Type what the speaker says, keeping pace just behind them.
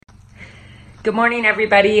Good morning,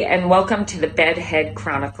 everybody, and welcome to the Bedhead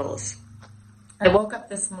Chronicles. I woke up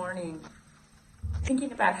this morning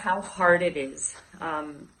thinking about how hard it is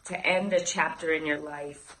to end a chapter in your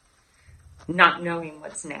life not knowing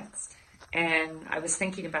what's next. And I was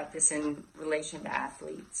thinking about this in relation to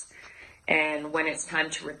athletes and when it's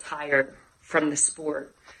time to retire from the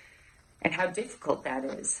sport and how difficult that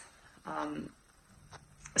is,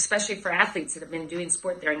 especially for athletes that have been doing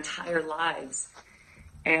sport their entire lives.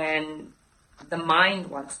 And the mind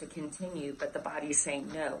wants to continue, but the body's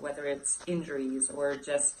saying no, whether it's injuries or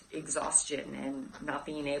just exhaustion and not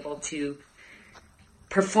being able to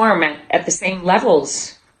perform at the same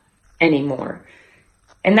levels anymore.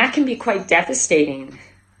 And that can be quite devastating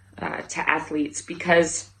to athletes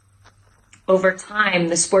because over time,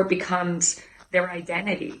 the sport becomes their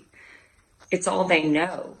identity. It's all they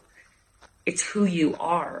know. It's who you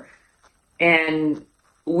are. And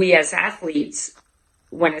we as athletes,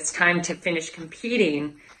 when it's time to finish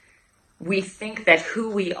competing, we think that who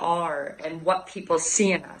we are and what people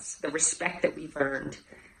see in us, the respect that we've earned,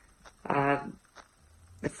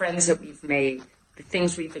 the friends that we've made, the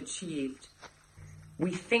things we've achieved,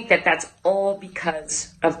 we think that that's all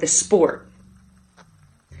because of the sport.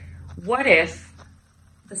 What if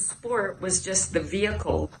the sport was just the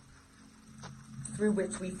vehicle through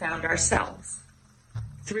which we found ourselves,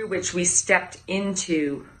 through which we stepped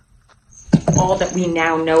into all that we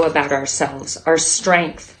now know about ourselves, our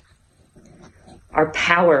strength, our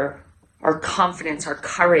power, our confidence, our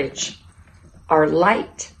courage, our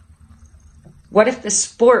light? What if the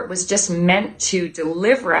sport was just meant to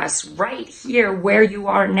deliver us right here where you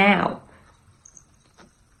are now?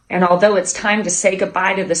 And although it's time to say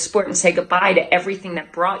goodbye to the sport and say goodbye to everything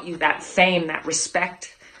that brought you that fame, that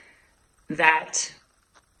respect, that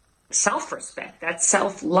self-respect, that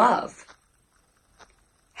self-love,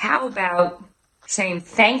 how about saying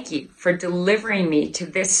thank you for delivering me to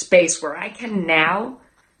this space where I can now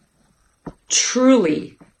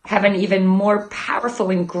truly have an even more powerful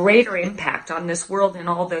and greater impact on this world and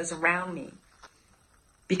all those around me,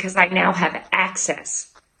 because I now have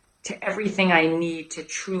access to everything I need to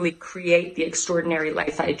truly create the extraordinary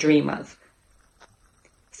life I dream of.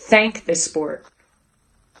 Thank the sport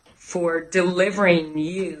for delivering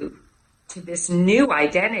you to this new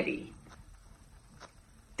identity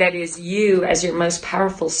that is you as your most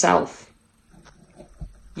powerful self.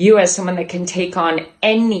 You as someone that can take on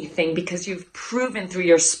anything because you've proven through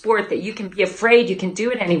your sport that you can be afraid, you can do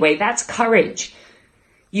it anyway. That's courage.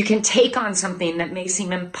 You can take on something that may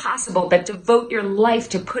seem impossible, but devote your life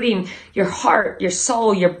to putting your heart, your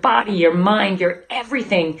soul, your body, your mind, your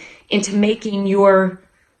everything into making your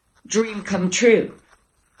dream come true.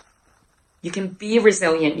 You can be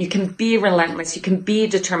resilient, you can be relentless, you can be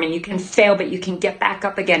determined, you can fail, but you can get back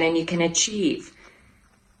up again and you can achieve.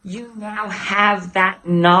 You now have that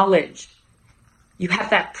knowledge. You have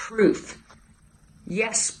that proof.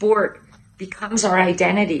 Yes, sport becomes our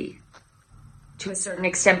identity to a certain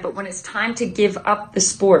extent, but when it's time to give up the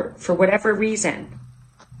sport for whatever reason,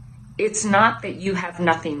 it's not that you have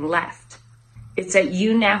nothing left. It's that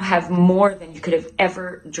you now have more than you could have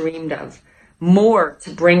ever dreamed of. More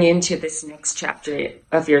to bring into this next chapter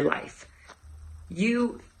of your life.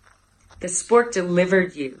 The sport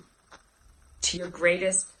delivered you to your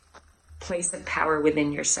greatest place of power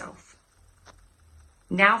within yourself.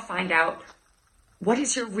 Now find out, what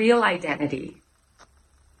is your real identity?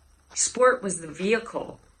 Sport was the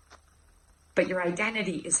vehicle, but your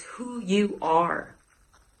identity is who you are.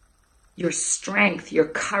 Your strength, your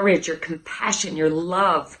courage, your compassion, your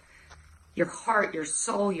love, your heart, your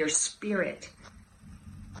soul, your spirit.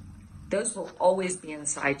 Those will always be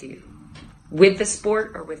inside you, with the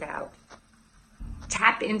sport or without.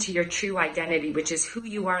 Tap into your true identity, which is who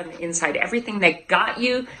you are on the inside. Everything that got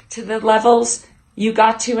you to the levels you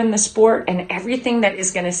got to in the sport, and everything that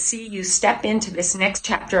is going to see you step into this next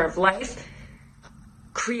chapter of life,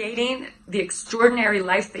 creating the extraordinary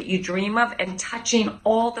life that you dream of and touching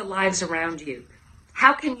all the lives around you.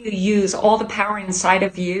 How can you use all the power inside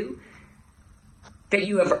of you that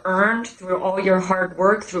you have earned through all your hard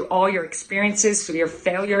work, through all your experiences, through your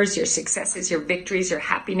failures, your successes, your victories, your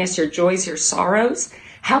happiness, your joys, your sorrows?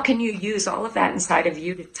 How can you use all of that inside of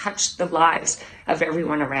you to touch the lives of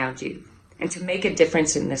everyone around you and to make a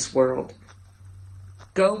difference in this world?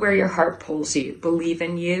 Go where your heart pulls you. Believe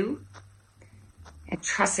in you and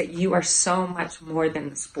trust that you are so much more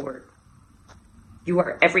than the sport. You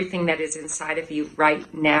are everything that is inside of you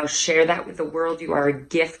right now. Share that with the world. You are a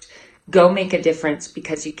gift. Go make a difference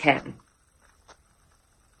because you can.